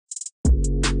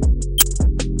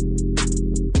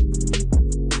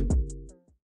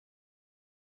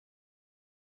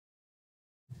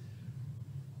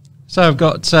So I've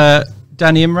got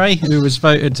Danny Imray, who was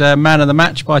voted man of the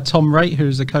match by Tom Raitt, who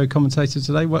was the co-commentator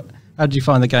today. How did you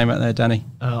find the game out there, Danny?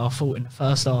 I thought in the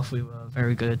first half we were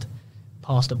very good,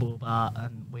 passed the ball about,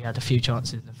 and we had a few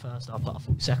chances in the first half. But I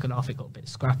thought second half it got a bit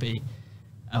scrappy,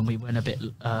 and we went a bit.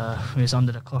 We was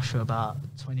under the cosh for about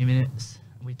 20 minutes.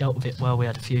 We dealt with it well. We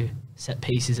had a few set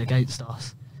pieces against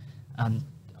us, and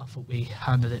I thought we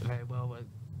handled it very well. We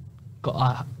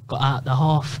got out the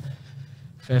half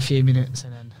for a few minutes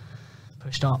and then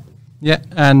pushed up. Yeah,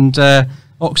 and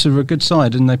Oxford were a good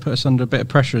side, didn't they? Put us under a bit of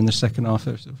pressure in the second half.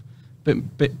 It was a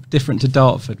bit different to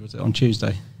Dartford, was it, on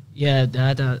Tuesday? Yeah, they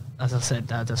had as I said,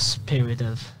 they had a period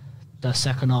of the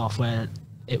second half where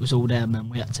it was all them and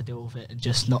we had to deal with it and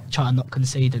just try and not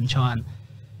concede and try and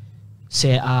see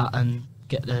it out and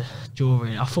get the draw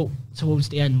in. I thought towards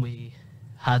the end we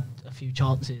had a few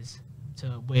chances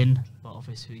to win, but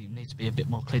obviously we need to be a bit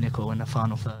more clinical in the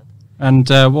final third. And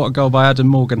what a goal by Adam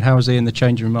Morgan. How was he in the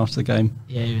changing room after the game?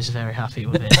 Yeah, he was very happy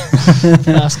with it.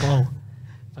 First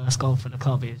goal for the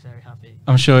club, he was very happy.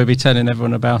 I'm sure he'll be telling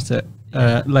everyone about it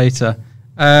later.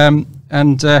 And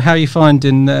how are you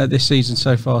finding this season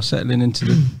so far, settling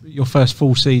into your first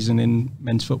full season in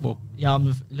men's football? Yeah,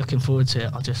 I'm looking forward to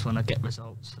it. I just want to get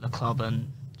results for the club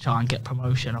and try and get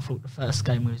promotion. I thought the first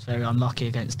game we was very unlucky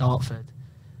against Dartford.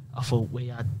 I thought we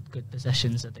had good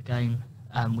possessions of the game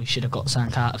and we should have got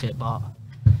something out of it, but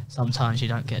sometimes you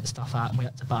don't get stuff out, and we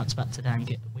had to bounce back today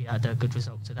and we had a good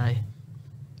result today.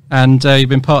 And you've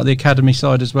been part of the academy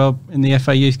side as well in the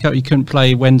FA Youth Cup. You couldn't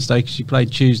play Wednesday because you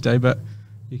played Tuesday, but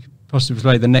you could possibly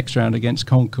play the next round against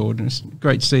Concord, and it's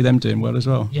great to see them doing well as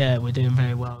well. Yeah, we're doing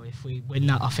very well. If we win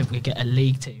that, I think we get a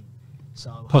league team.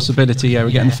 So possibility, yeah,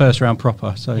 we're getting the first round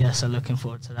proper. So yeah, so looking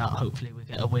forward to that. Hopefully we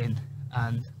get a win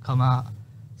and come out,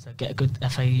 so get a good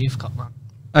FA Youth Cup run.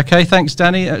 Okay, thanks,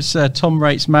 Danny. That's Tom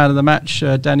Raitt's man of the match,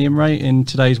 Danny Imray, in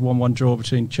today's 1-1 draw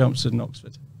between Chelmsford and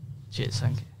Oxford. Cheers,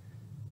 thank you.